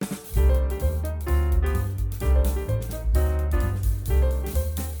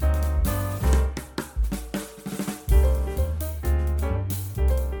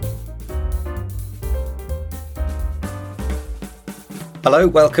Hello,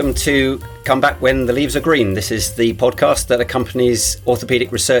 welcome to Come Back When the Leaves Are Green. This is the podcast that accompanies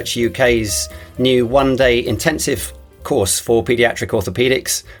Orthopaedic Research UK's new one-day intensive course for paediatric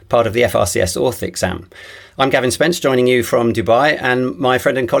orthopaedics, part of the FRCS Orth exam. I'm Gavin Spence, joining you from Dubai, and my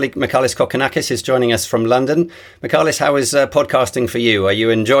friend and colleague Michalis Kokkinakis is joining us from London. Michalis, how is podcasting for you? Are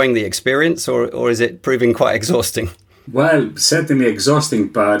you enjoying the experience, or is it proving quite exhausting? Well, certainly exhausting,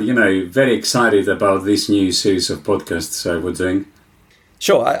 but, very excited about this new series of podcasts we're doing.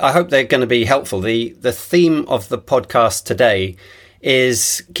 Sure, I hope they're going to be helpful. The theme of the podcast today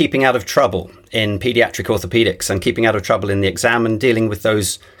is keeping out of trouble in paediatric orthopedics and keeping out of trouble in the exam and dealing with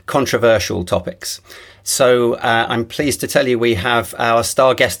those controversial topics. So I'm pleased to tell you we have our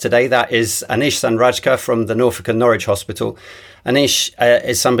star guest today. That is Anish Sanrajka from the Norfolk and Norwich Hospital. Anish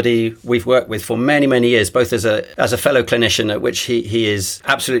is somebody we've worked with for many, many years, both as a fellow clinician, at which he is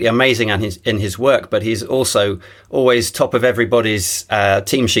absolutely amazing in his work, but he's also always top of everybody's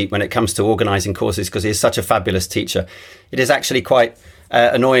team sheet when it comes to organising courses because he's such a fabulous teacher. It is actually quite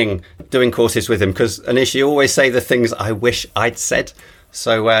annoying doing courses with him because, Anish, you always say the things I wish I'd said.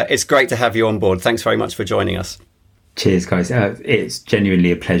 So it's great to have you on board. Thanks very much for joining us. Cheers, guys. It's genuinely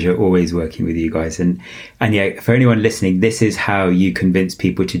a pleasure always working with you guys. And yeah, for anyone listening, this is how you convince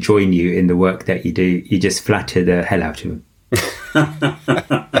people to join you in the work that you do. You just flatter the hell out of them.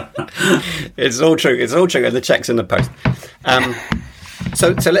 It's all true. It's all true. And the check's in the post. So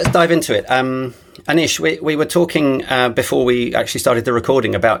let's dive into it. Anish, we were talking before we actually started the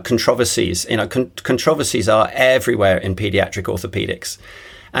recording about controversies. Controversies are everywhere in paediatric orthopedics.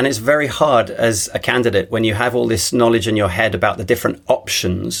 And it's very hard as a candidate when you have all this knowledge in your head about the different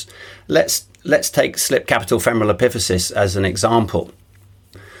options. Let's take slip capital femoral epiphysis as an example.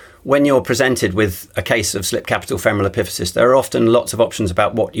 When you're presented with a case of slip capital femoral epiphysis, there are often lots of options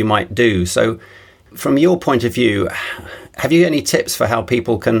about what you might do. So from your point of view, have you any tips for how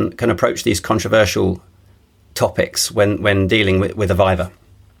people can approach these controversial topics when dealing with a viva?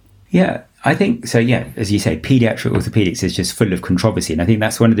 Yeah, I think so. Yeah, as you say, paediatric orthopedics is just full of controversy. And I think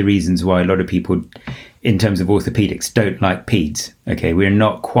that's one of the reasons why a lot of people, in terms of orthopedics, don't like peds. Okay, we're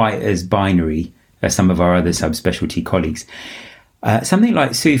not quite as binary as some of our other subspecialty colleagues. Something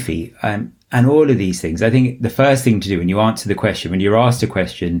like SUFI and all of these things, I think the first thing to do when you answer the question, when you're asked a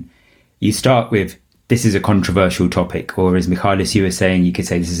question, you start with, this is a controversial topic. Or as Michalis, you were saying, you could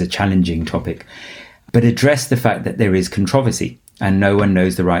say this is a challenging topic. But address the fact that there is controversy and no one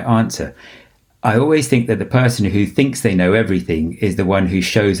knows the right answer. I always think that the person who thinks they know everything is the one who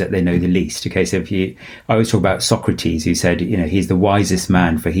shows that they know the least. Okay, so I always talk about Socrates, who said, he's the wisest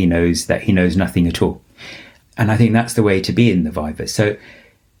man, for he knows that he knows nothing at all. And I think that's the way to be in the viva. So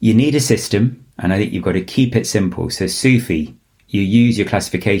you need a system, and I think you've got to keep it simple. So SUFI, you use your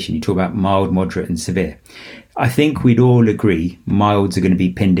classification, you talk about mild, moderate and severe. I think we'd all agree milds are going to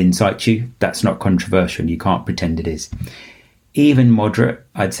be pinned in situ. That's not controversial. You can't pretend it is. Even moderate,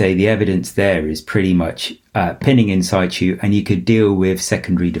 I'd say the evidence there is pretty much pinning in situ, and you could deal with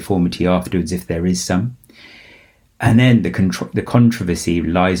secondary deformity afterwards if there is some. And then the controversy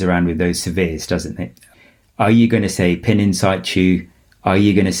lies around with those severes, doesn't it? Are you going to say pin in situ? Are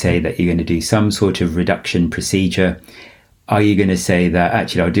you going to say that you're going to do some sort of reduction procedure? Are you going to say that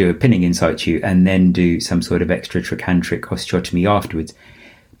actually I'll do a pinning in situ and then do some sort of extra trochanteric osteotomy afterwards?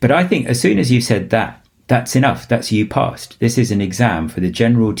 But I think as soon as you've said that, that's enough. That's you passed. This is an exam for the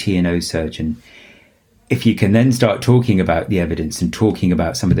general T&O surgeon. If you can then start talking about the evidence and talking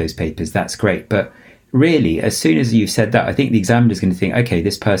about some of those papers, that's great. But really, as soon as you've said that, I think the examiner is going to think, okay,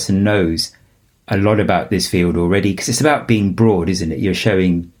 this person knows a lot about this field already, because it's about being broad, isn't it? You're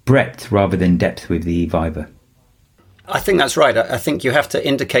showing breadth rather than depth with the viva. I think that's right. I think you have to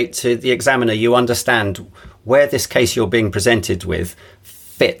indicate to the examiner you understand where this case you're being presented with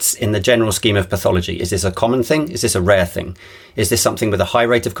fits in the general scheme of pathology. Is this a common thing? Is this a rare thing? Is this something with a high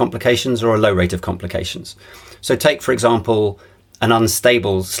rate of complications or a low rate of complications? So take, for example, an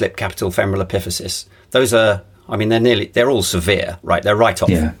unstable slip capital femoral epiphysis. Those are, they're all severe, right? They're right off.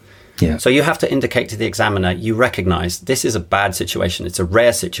 Yeah. So you have to indicate to the examiner, you recognise this is a bad situation. It's a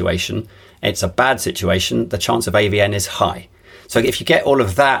rare situation. It's a bad situation. The chance of AVN is high. So if you get all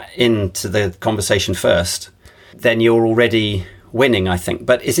of that into the conversation first, then you're already winning, I think.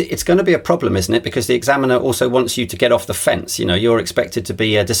 But it's going to be a problem, isn't it? Because the examiner also wants you to get off the fence. You're expected to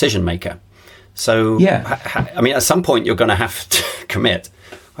be a decision maker. So, at some point you're going to have to commit.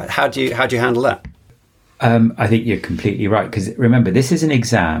 How do you handle that? I think you're completely right, because remember, this is an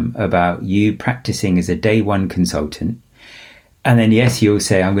exam about you practicing as a day one consultant. And then, yes, you'll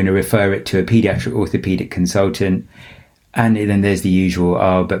say, I'm going to refer it to a paediatric orthopedic consultant. And then there's the usual,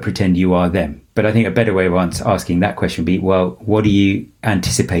 oh, but pretend you are them. But I think a better way of asking that question would be, well, what are you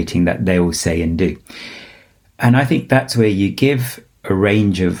anticipating that they will say and do? And I think that's where you give a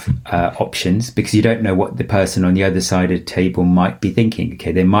range of options, because you don't know what the person on the other side of the table might be thinking.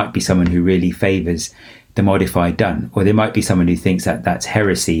 Okay, there might be someone who really favours the modified done, or there might be someone who thinks that that's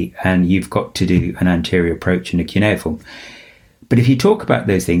heresy and you've got to do an anterior approach and a cuneiform. But if you talk about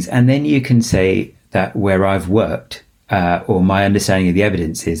those things, and then you can say that where I've worked, or my understanding of the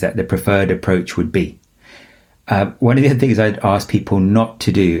evidence is that the preferred approach would be. One of the other things I'd ask people not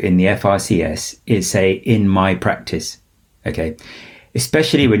to do in the FRCS is say, in my practice, okay?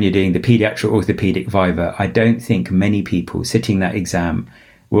 Especially when you're doing the pediatric orthopedic viva, I don't think many people sitting that exam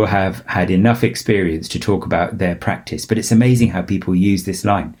will have had enough experience to talk about their practice. But it's amazing how people use this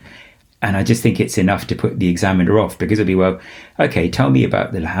line. And I just think it's enough to put the examiner off, because it'll be, well, okay, tell me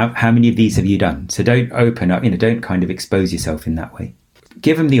about how many of these have you done? So don't open up, don't kind of expose yourself in that way.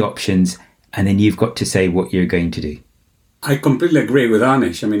 Give them the options, and then you've got to say what you're going to do. I completely agree with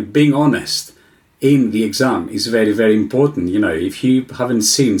Anish. I mean, being honest in the exam is very, very important. If you haven't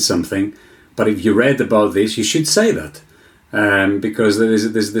seen something, but if you read about this, you should say that, because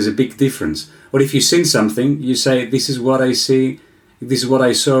there's a big difference. Or if you've seen something, you say, this is what I see, this is what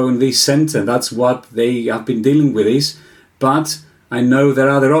I saw in this center, that's what they have been dealing with this, but I know there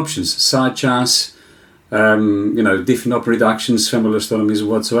are other options, such as, different upper reductions, femoral osteotomies,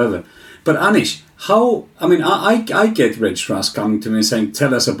 whatsoever. But Anish, I get registrars coming to me and saying,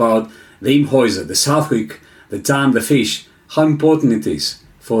 tell us about the Imhäuser, the Southwick, the Dam, the Fish, how important it is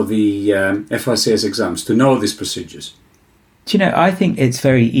for the FRCS exams to know these procedures. Do you know, I think it's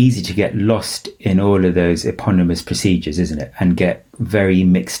very easy to get lost in all of those eponymous procedures, isn't it? And get very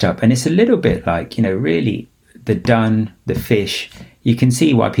mixed up. And it's a little bit like, really the done, the fish, you can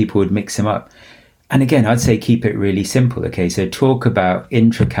see why people would mix them up. And again, I'd say keep it really simple. Okay, so talk about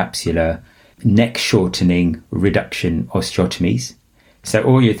intracapsular neck shortening reduction osteotomies. So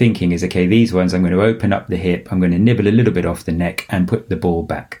all you're thinking is, okay, these ones, I'm going to open up the hip, I'm going to nibble a little bit off the neck and put the ball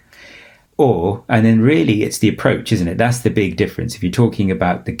back. And then really it's the approach, isn't it? That's the big difference. If you're talking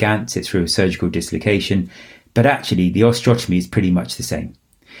about the Gantz, it's through a surgical dislocation, but actually the osteotomy is pretty much the same.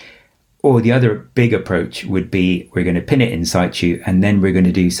 Or the other big approach would be, we're going to pin it in situ, and then we're going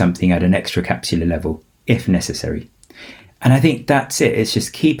to do something at an extracapsular level, if necessary. And I think that's it. It's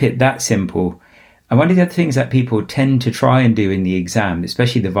just keep it that simple. And one of the other things that people tend to try and do in the exam,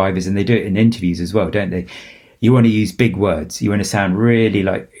 especially the vivas, and they do it in interviews as well, don't they? You want to use big words. You want to sound really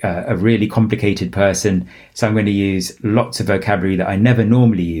like a really complicated person. So I'm going to use lots of vocabulary that I never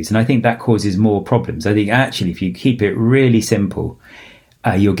normally use. And I think that causes more problems. I think actually, if you keep it really simple,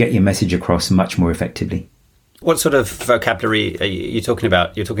 you'll get your message across much more effectively. What sort of vocabulary are you talking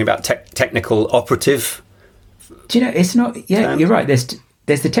about? You're talking about technical operative? Do you know, it's not, terms? You're right.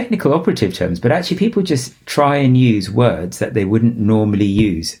 There's the technical operative terms, but actually people just try and use words that they wouldn't normally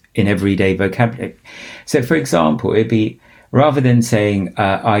use in everyday vocabulary. So, for example, it'd be, rather than saying,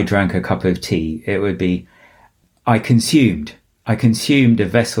 I drank a cup of tea, it would be, I consumed a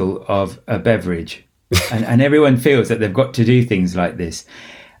vessel of a beverage. and everyone feels that they've got to do things like this.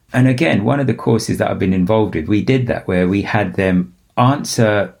 And again, one of the courses that I've been involved with, we did that where we had them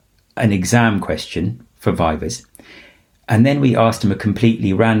answer an exam question for vivas. And then we asked them a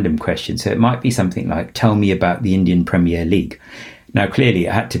completely random question. So it might be something like, tell me about the Indian Premier League. Now, clearly,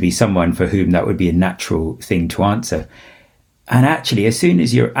 it had to be someone for whom that would be a natural thing to answer. And actually, as soon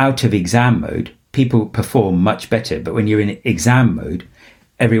as you're out of exam mode, people perform much better. But when you're in exam mode,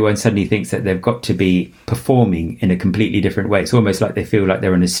 everyone suddenly thinks that they've got to be performing in a completely different way. It's almost like they feel like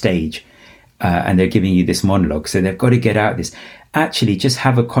they're on a stage and they're giving you this monologue. So they've got to get out of this. Actually, just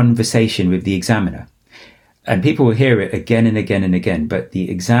have a conversation with the examiner. And people will hear it again and again and again, but the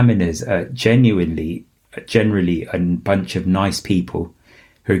examiners are generally a bunch of nice people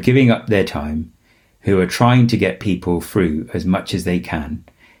who are giving up their time, who are trying to get people through as much as they can.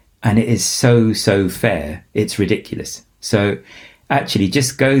 And it is so fair, it's ridiculous. So actually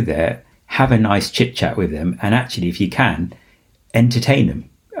just go there, have a nice chit chat with them, and actually, if you can, entertain them.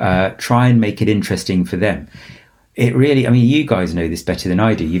 Try and make it interesting for them. It really, you guys know this better than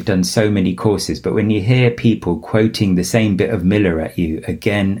I do. You've done so many courses, but when you hear people quoting the same bit of Miller at you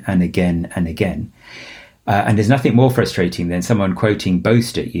again and again and again, and there's nothing more frustrating than someone quoting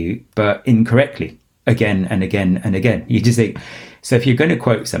Boast at you, but incorrectly again and again and again. You just think, so if you're going to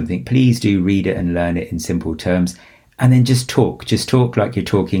quote something, please do read it and learn it in simple terms, and then just talk like you're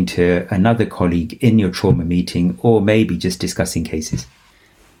talking to another colleague in your trauma meeting, or maybe just discussing cases.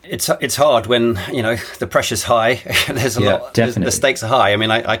 It's hard when the pressure's high. There's a lot. Definitely. The stakes are high.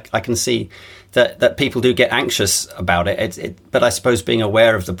 I can see that people do get anxious about it. But I suppose being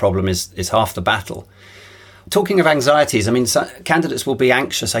aware of the problem is half the battle. Talking of anxieties, I mean, candidates will be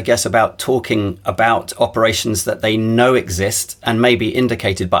anxious, I guess, about talking about operations that they know exist and may be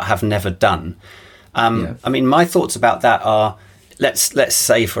indicated but have never done. I mean, my thoughts about that are, let's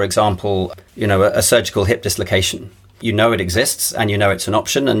say, for example, a surgical hip dislocation. You know it exists and you know it's an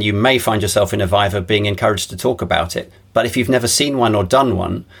option, and you may find yourself in a Viva being encouraged to talk about it. But if you've never seen one or done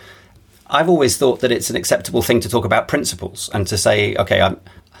one, I've always thought that it's an acceptable thing to talk about principles and to say, okay,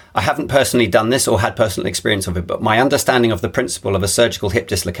 I haven't personally done this or had personal experience of it, but my understanding of the principle of a surgical hip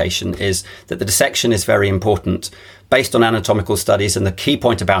dislocation is that the dissection is very important based on anatomical studies. And the key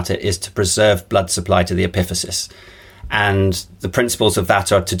point about it is to preserve blood supply to the epiphysis. And the principles of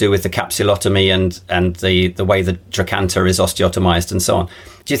that are to do with the capsulotomy and the way the trochanter is osteotomized and so on.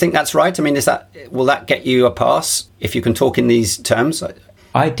 Do you think that's right? I mean, will that get you a pass if you can talk in these terms?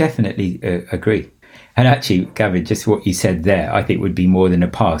 I definitely agree. And actually, Gavin, just what you said there, I think would be more than a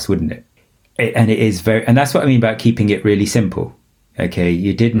pass, wouldn't it? And it is and that's what I mean about keeping it really simple. Okay,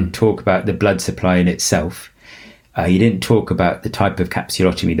 you didn't talk about the blood supply in itself. You didn't talk about the type of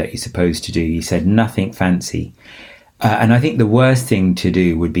capsulotomy that you're supposed to do. You said nothing fancy. And I think the worst thing to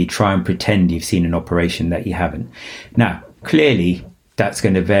do would be try and pretend you've seen an operation that you haven't. Now, clearly, that's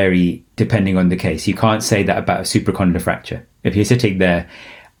going to vary depending on the case. You can't say that about a supracondylar fracture. If you're sitting there,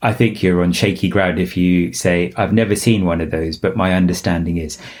 I think you're on shaky ground if you say, I've never seen one of those, but my understanding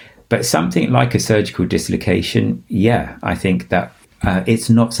is. But something like a surgical dislocation, yeah, I think that it's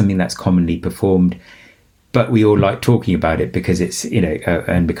not something that's commonly performed, but we all like talking about it because it's,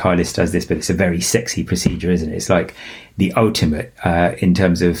 and Michaelis does this, but it's a very sexy procedure, isn't it? It's like the ultimate in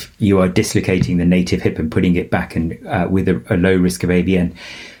terms of you are dislocating the native hip and putting it back and with a low risk of AVN.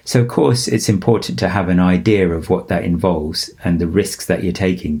 So, of course, it's important to have an idea of what that involves and the risks that you're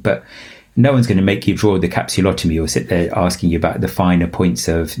taking. But no one's going to make you draw the capsulotomy or sit there asking you about the finer points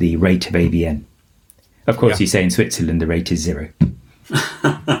of the rate of AVN. Of course, You say in Switzerland the rate is 0.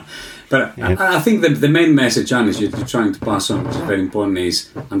 But I think the main message, Janis, you're trying to pass on, which is very important, is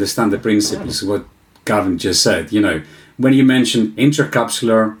understand the principles of what Gavin just said. When you mention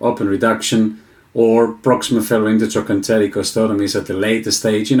intracapsular open reduction or proximal femoral intertrochanteric osteotomies at the later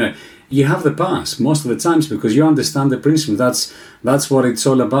stage, you have the pass most of the times because you understand the principle. That's what it's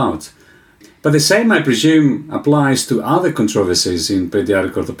all about. But the same, I presume, applies to other controversies in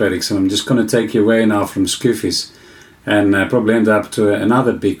pediatric orthopedics. And I'm just going to take you away now from Scoofys and probably end up to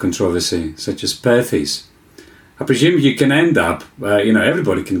another big controversy, such as Perthes. I presume you can end up,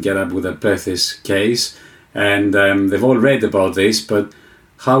 everybody can get up with a Perthes case, and they've all read about this, but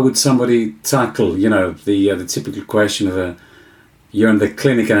how would somebody tackle, the typical question of you're in the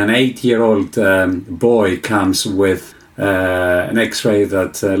clinic and an 8-year-old boy comes with an X-ray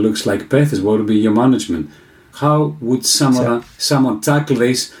that looks like Perthes? What would be your management? How would someone tackle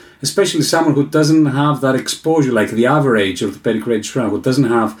this, especially someone who doesn't have that exposure, like the average orthopedic registrar, who doesn't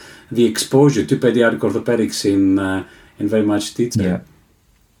have the exposure to pediatric orthopedics in very much detail? Yeah.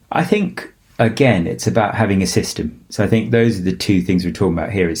 I think, again, it's about having a system. So I think those are the two things we're talking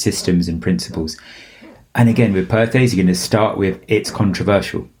about here. It's systems and principles. And again, with Perthes, you're going to start with it's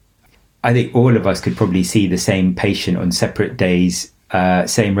controversial. I think all of us could probably see the same patient on separate days,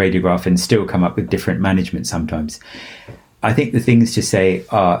 same radiograph, and still come up with different management sometimes. I think the things to say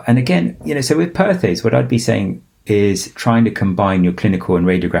are, and again, so with Perthes, what I'd be saying is trying to combine your clinical and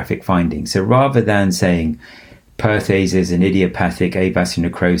radiographic findings. So rather than saying Perthes is an idiopathic avascular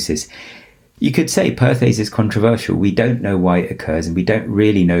necrosis, you could say Perthes is controversial. We don't know why it occurs, and we don't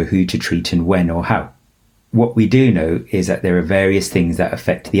really know who to treat and when or how. What we do know is that there are various things that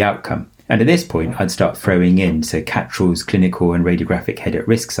affect the outcome. And at this point, I'd start throwing in, so Cattrall's clinical and radiographic head at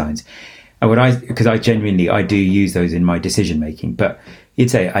risk signs. And because I do use those in my decision making, but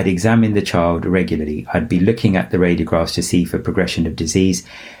you'd say I'd examine the child regularly. I'd be looking at the radiographs to see for progression of disease.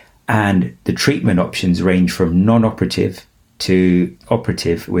 And the treatment options range from non-operative to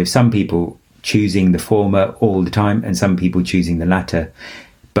operative, with some people choosing the former all the time and some people choosing the latter.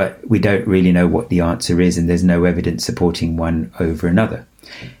 But we don't really know what the answer is, and there's no evidence supporting one over another.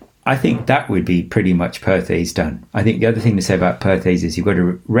 I think that would be pretty much Perthes done. I think the other thing to say about Perthes is you've got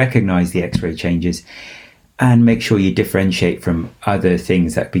to recognize the X-ray changes and make sure you differentiate from other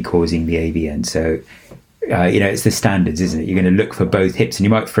things that be causing the AVN. So, it's the standards, isn't it? You're going to look for both hips, and you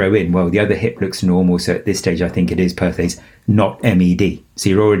might throw in, well, the other hip looks normal, so at this stage I think it is Perthes, not MED. So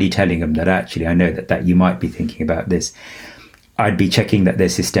you're already telling them that actually I know that you might be thinking about this. I'd be checking that they're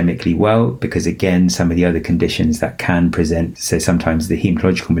systemically well, because again, some of the other conditions that can present, so sometimes the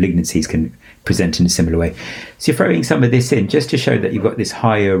hematological malignancies can present in a similar way. So you're throwing some of this in just to show that you've got this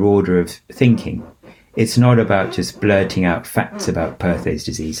higher order of thinking. It's not about just blurting out facts about Perthes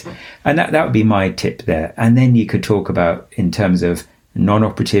disease. And that would be my tip there. And then you could talk about, in terms of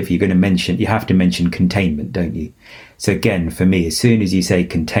non-operative, you have to mention containment, don't you? So again, for me, as soon as you say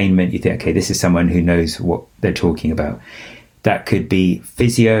containment, you think, okay, this is someone who knows what they're talking about. That could be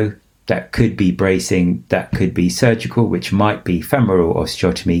physio, that could be bracing, that could be surgical, which might be femoral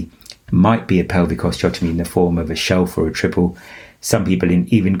osteotomy, might be a pelvic osteotomy in the form of a shelf or a triple. Some people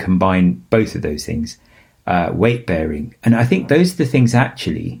even combine both of those things. Weight bearing. And I think those are the things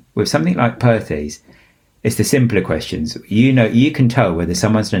actually, with something like Perthes, it's the simpler questions. You can tell whether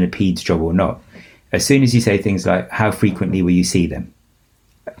someone's done a peds job or not as soon as you say things like, how frequently will you see them?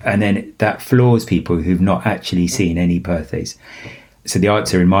 And then that floors people who've not actually seen any Perthes. So the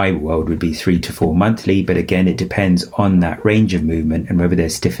answer in my world would be 3 to 4 monthly. But again, it depends on that range of movement and whether they're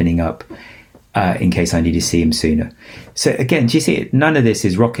stiffening up in case I need to see them sooner. So again, do you see it? None of this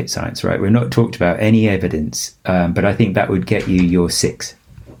is rocket science, right? We've not talked about any evidence, but I think that would get you your 6.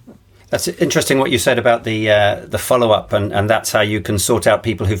 That's interesting what you said about the follow-up, and that's how you can sort out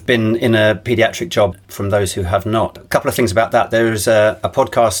people who've been in a paediatric job from those who have not. A couple of things about that. There's a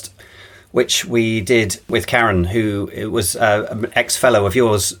podcast which we did with Karen, who was an ex-fellow of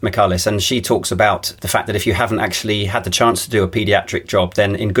yours, Michalis, and she talks about the fact that if you haven't actually had the chance to do a paediatric job,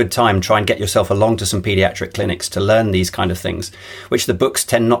 then in good time try and get yourself along to some paediatric clinics to learn these kind of things, which the books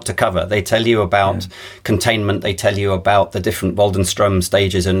tend not to cover. They tell you about containment, they tell you about the different Waldenstrom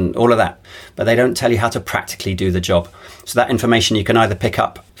stages and all of that, but they don't tell you how to practically do the job. So that information you can either pick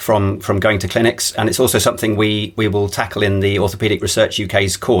up from going to clinics, and it's also something we will tackle in the Orthopaedic Research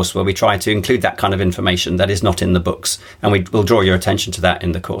UK's course, where we try to include that kind of information that is not in the books, and we will draw your attention to that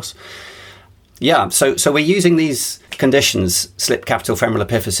in the course. Yeah, so we're using these conditions, slip capital femoral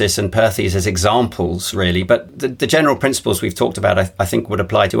epiphysis and Perthes, as examples, really, but the general principles we've talked about, I think, would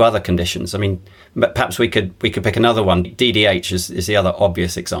apply to other conditions. I mean, perhaps we could pick another one. DDH is the other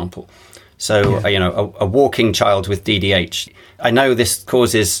obvious example. So, a walking child with DDH. I know this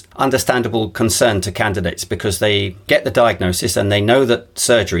causes understandable concern to candidates because they get the diagnosis and they know that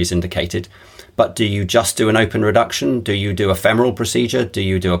surgery is indicated. But do you just do an open reduction? Do you do a femoral procedure? Do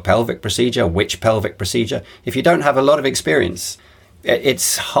you do a pelvic procedure? Which pelvic procedure? If you don't have a lot of experience,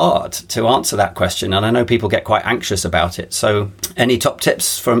 it's hard to answer that question. And I know people get quite anxious about it. So any top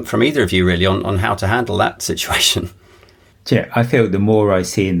tips from either of you, really, on how to handle that situation? Yeah, I feel the more I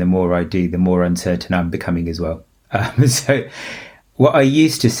see and the more I do, the more uncertain I'm becoming as well. So what I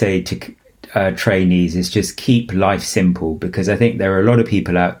used to say to trainees is just keep life simple, because I think there are a lot of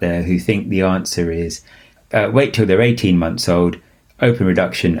people out there who think the answer is wait till they're 18 months old, open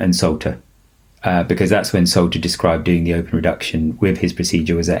reduction and Salter, because that's when Salter described doing the open reduction with his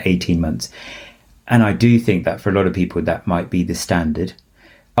procedure was at 18 months. And I do think that for a lot of people that might be the standard.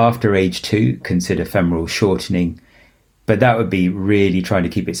 After age 2, consider femoral shortening. But that would be really trying to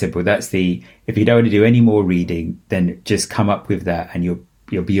keep it simple. If you don't want to do any more reading, then just come up with that and you'll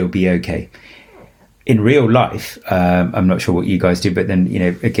be okay. In real life, I'm not sure what you guys do, but then,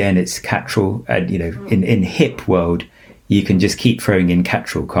 again, it's Cattrall. And, in hip world, you can just keep throwing in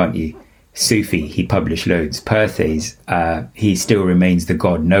Cattrall, can't you? Sufi, he published loads. Perthes, he still remains the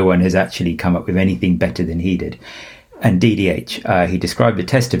god. No one has actually come up with anything better than he did. And DDH, he described the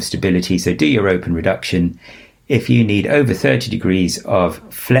test of stability. So do your open reduction. If you need over 30 degrees of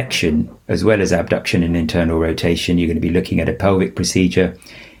flexion as well as abduction and internal rotation, you're going to be looking at a pelvic procedure.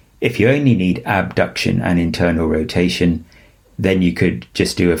 If you only need abduction and internal rotation, then you could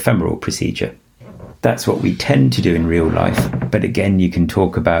just do a femoral procedure. That's what we tend to do in real life. But again, you can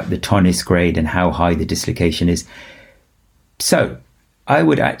talk about the Tonnes grade and how high the dislocation is. So I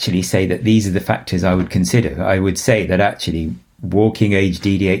would actually say that these are the factors I would consider. I would say that actually walking age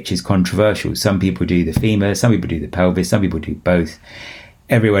DDH is controversial. Some people do the femur, some people do the pelvis, some people do both.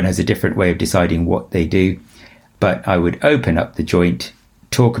 Everyone has a different way of deciding what they do. But I would open up the joint,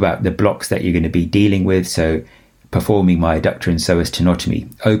 talk about the blocks that you're going to be dealing with. So performing my adductor and psoas tenotomy,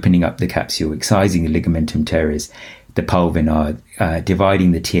 opening up the capsule, excising the ligamentum teres, the pulvinar,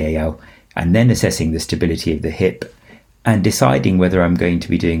 dividing the TAL, and then assessing the stability of the hip and deciding whether I'm going to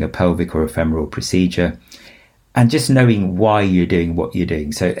be doing a pelvic or a femoral procedure. And just knowing why you're doing what you're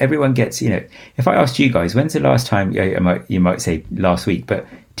doing. So everyone gets, if I asked you guys, when's the last time, you might say last week, but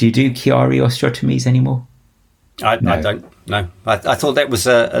do you do Chiari osteotomies anymore? I don't know. I thought that was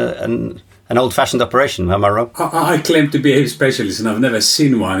an old-fashioned operation. Am I wrong? I claim to be a hip specialist, and I've never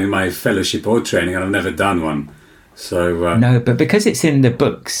seen one in my fellowship or training, and I've never done one. So no, but because it's in the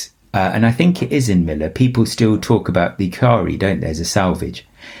books, and I think it is in Miller, people still talk about the Ikari, don't they, as a salvage.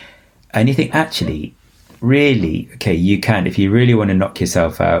 And you think, actually, really, okay, you can, if you really want to knock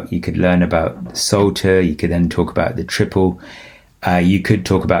yourself out, you could learn about the Salter, you could then talk about the triple, you could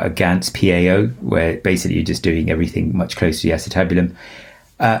talk about a Gantz PAO, where basically you're just doing everything much closer to the acetabulum.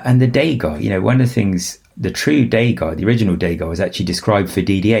 And the Dagger, one of the things, the true Dagger, the original Dagger, was actually described for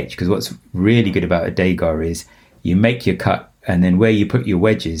DDH, because what's really good about a Dagger is you make your cut, and then where you put your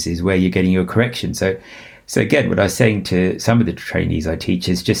wedges is where you're getting your correction. So again, what I was saying to some of the trainees I teach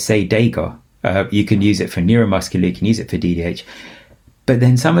is just say Dagger. You can use it for neuromuscular, you can use it for DDH. But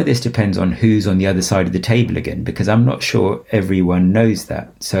then some of this depends on who's on the other side of the table again, because I'm not sure everyone knows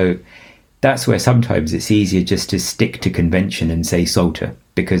that. So that's where sometimes it's easier just to stick to convention and say Salter,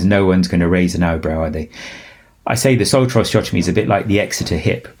 because no one's going to raise an eyebrow, are they? I say the Salter osteotomy is a bit like the Exeter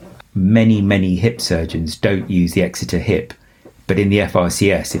hip. Many hip surgeons don't use the Exeter hip. But in the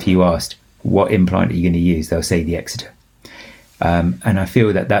FRCS, if you asked, what implant are you going to use? They'll say the Exeter. And I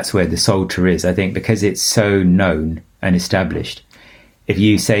feel that that's where the Salter is. I think because it's so known and established, if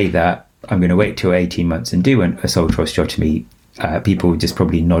you say that I'm going to wait till 18 months and do a Salter osteotomy, people will just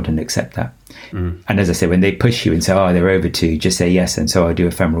probably nod and accept that. And as I said, when they push you and say, they're over 2, just say yes. And so I do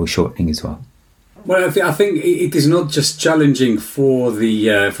a femoral shortening as well. Well, I think it is not just challenging for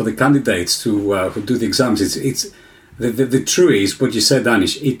the candidates who do the exams. It's the truth is what you said,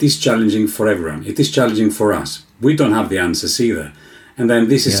 Anish. It is challenging for everyone. It is challenging for us. We don't have the answers either. And then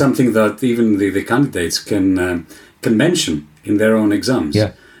this is something that even the candidates can mention in their own exams.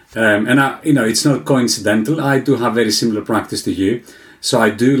 Yeah. And it's not coincidental. I do have very similar practice to you. So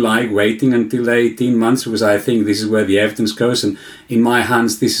I do like waiting until 18 months, because I think this is where the evidence goes. And in my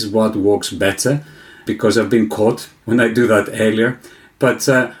hands, this is what works better, because I've been caught when I do that earlier. But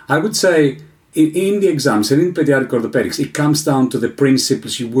I would say in the exams and in pediatric orthopedics, it comes down to the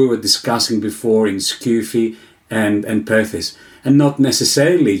principles you were discussing before in Scuffi and Perthes. And not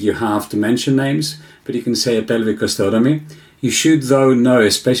necessarily you have to mention names, but you can say a pelvic osteotomy. You should, though, know,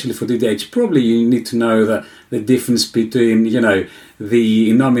 especially for DDH, probably you need to know that the difference between, the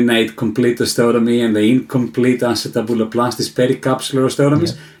innominate complete osteotomy and the incomplete acetabuloplastis pericapsular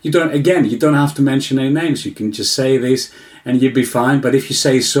osteotomies. Yeah. You don't have to mention any names. You can just say this and you'll be fine. But if you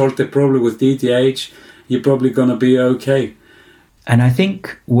say Salter probably with DDH, you're probably going to be okay. And I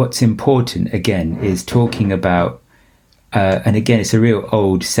think what's important, again, is talking about, and again, it's a real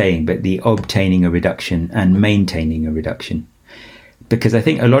old saying, but the obtaining a reduction and maintaining a reduction. Because I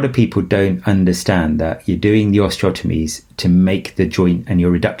think a lot of people don't understand that you're doing the osteotomies to make the joint and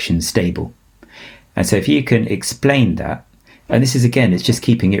your reduction stable. And so if you can explain that, and this is, again, it's just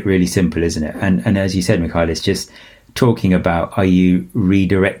keeping it really simple, isn't it? And as you said, Mikhail, it's just talking about, are you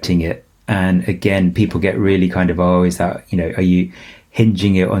redirecting it? And again, people get really kind of, is that, are you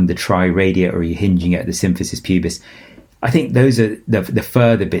hinging it on the triradiate or are you hinging it at the symphysis pubis? I think those are the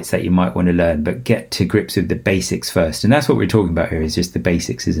further bits that you might want to learn, but get to grips with the basics first. And that's what we're talking about here, is just the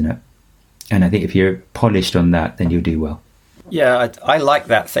basics, isn't it? And I think if you're polished on that, then you'll do well. Yeah, I like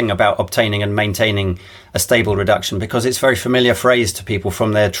that thing about obtaining and maintaining a stable reduction, because it's a very familiar phrase to people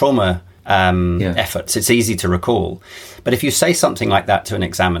from their trauma efforts. It's easy to recall. But if you say something like that to an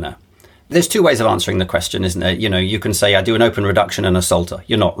examiner, there's 2 ways of answering the question, isn't there? You can say, I do an open reduction and a Salter.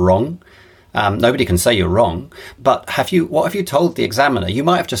 You're not wrong. Nobody can say you're wrong, but what have you told the examiner? You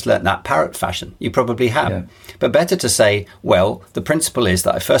might have just learnt that parrot fashion. You probably have. Yeah. But better to say, well, the principle is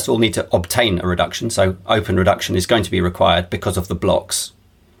that I first of all need to obtain a reduction. So open reduction is going to be required because of the blocks.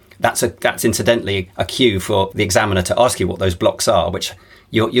 That's incidentally a cue for the examiner to ask you what those blocks are, which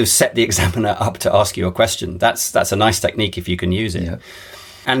you set the examiner up to ask you a question. That's a nice technique if you can use it. Yeah.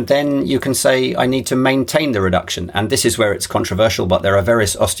 And then you can say, I need to maintain the reduction. And this is where it's controversial, but there are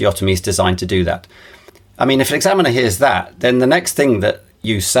various osteotomies designed to do that. I mean, if an examiner hears that, then the next thing that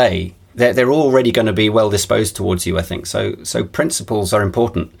you say, they're already going to be well disposed towards you, I think. So principles are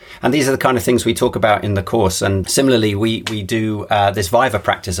important. And these are the kind of things we talk about in the course. And similarly, we do this Viva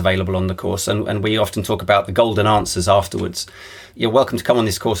practice available on the course. And we often talk about the golden answers afterwards. You're welcome to come on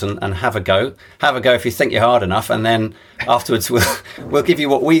this course and have a go. Have a go if you think you're hard enough. And then afterwards, we'll give you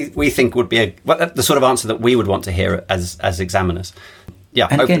what we think would be the sort of answer that we would want to hear as examiners. Yeah.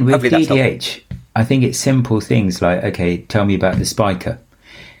 And again, with DDH, I think it's simple things like, okay, tell me about the spica.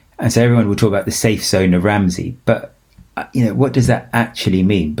 And so everyone will talk about the safe zone of Ramsey, but what does that actually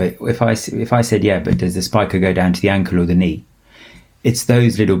mean? But if I said, but does the spica go down to the ankle or the knee? It's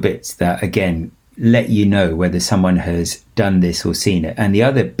those little bits that, again, let you know whether someone has done this or seen it. And the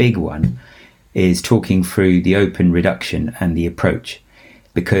other big one is talking through the open reduction and the approach,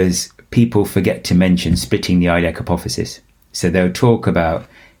 because people forget to mention splitting the iliac apophysis. So they'll talk about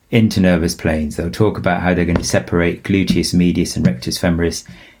internervous planes. They'll talk about how they're going to separate gluteus medius and rectus femoris.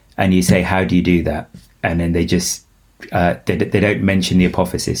 And you say, how do you do that? And then they just, they don't mention the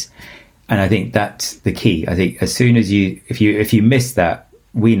apophysis. And I think that's the key. I think as soon as if you miss that,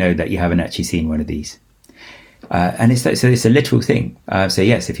 we know that you haven't actually seen one of these. And it's a little thing. So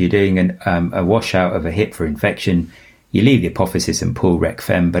yes, if you're doing a washout of a hip for infection, you leave the apophysis and pull rec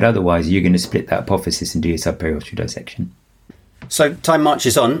fem, but otherwise you're going to split that apophysis and do your subperiosteal dissection. So time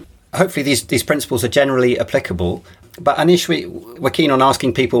marches on. Hopefully these principles are generally applicable. But Anish, we're keen on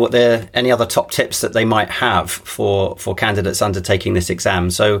asking people what any other top tips that they might have for candidates undertaking this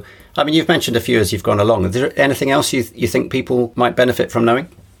exam. So, I mean, you've mentioned a few as you've gone along. Is there anything else you think people might benefit from knowing?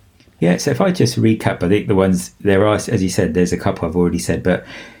 Yeah, so if I just recap, I think the ones there are, as you said, there's a couple I've already said, but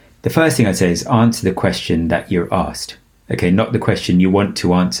the first thing I'd say is answer the question that you're asked. Okay, not the question you want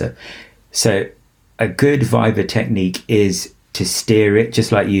to answer. So a good Viva technique is to steer it,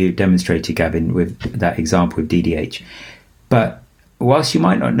 just like you demonstrated, Gavin, with that example with DDH. But whilst you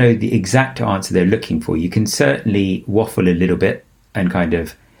might not know the exact answer they're looking for, you can certainly waffle a little bit and kind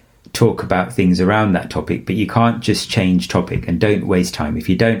of talk about things around that topic, but you can't just change topic, and don't waste time. If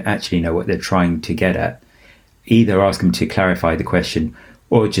you don't actually know what they're trying to get at, either ask them to clarify the question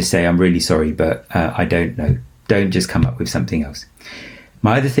or just say, I'm really sorry, but I don't know. Don't just come up with something else.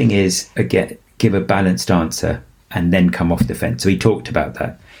 My other thing is, again, give a balanced answer and then come off the fence. So we talked about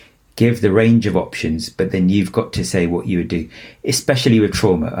that. Give the range of options, but then you've got to say what you would do, especially with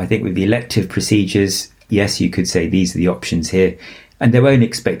trauma. I think with the elective procedures, yes, you could say these are the options here, and they won't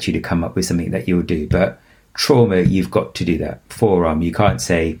expect you to come up with something that you'll do. But trauma, you've got to do that. Forearm, you can't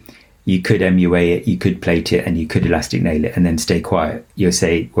say you could MUA it, you could plate it, and you could elastic nail it and then stay quiet. You'll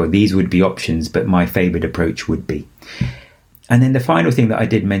say, well, these would be options, but my favorite approach would be. And then the final thing that I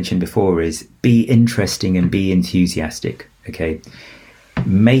did mention before is be interesting and be enthusiastic. Okay,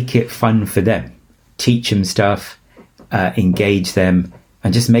 make it fun for them. Teach them stuff, engage them,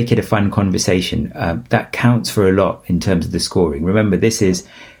 and just make it a fun conversation. That counts for a lot in terms of the scoring. Remember, this is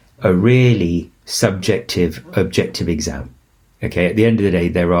a really subjective, objective exam. Okay, at the end of the day,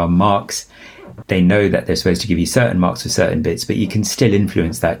 there are marks. They know that they're supposed to give you certain marks for certain bits, but you can still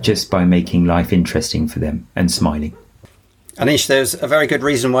influence that just by making life interesting for them and smiling. Anish, there's a very good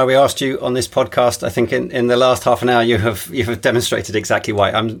reason why we asked you on this podcast. I think in the last half an hour, you have demonstrated exactly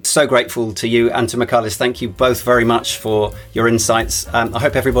why. I'm so grateful to you and to Michalis. Thank you both very much for your insights. I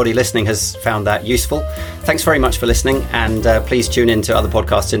hope everybody listening has found that useful. Thanks very much for listening, and please tune in to other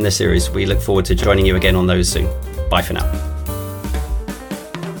podcasts in this series. We look forward to joining you again on those soon. Bye for now.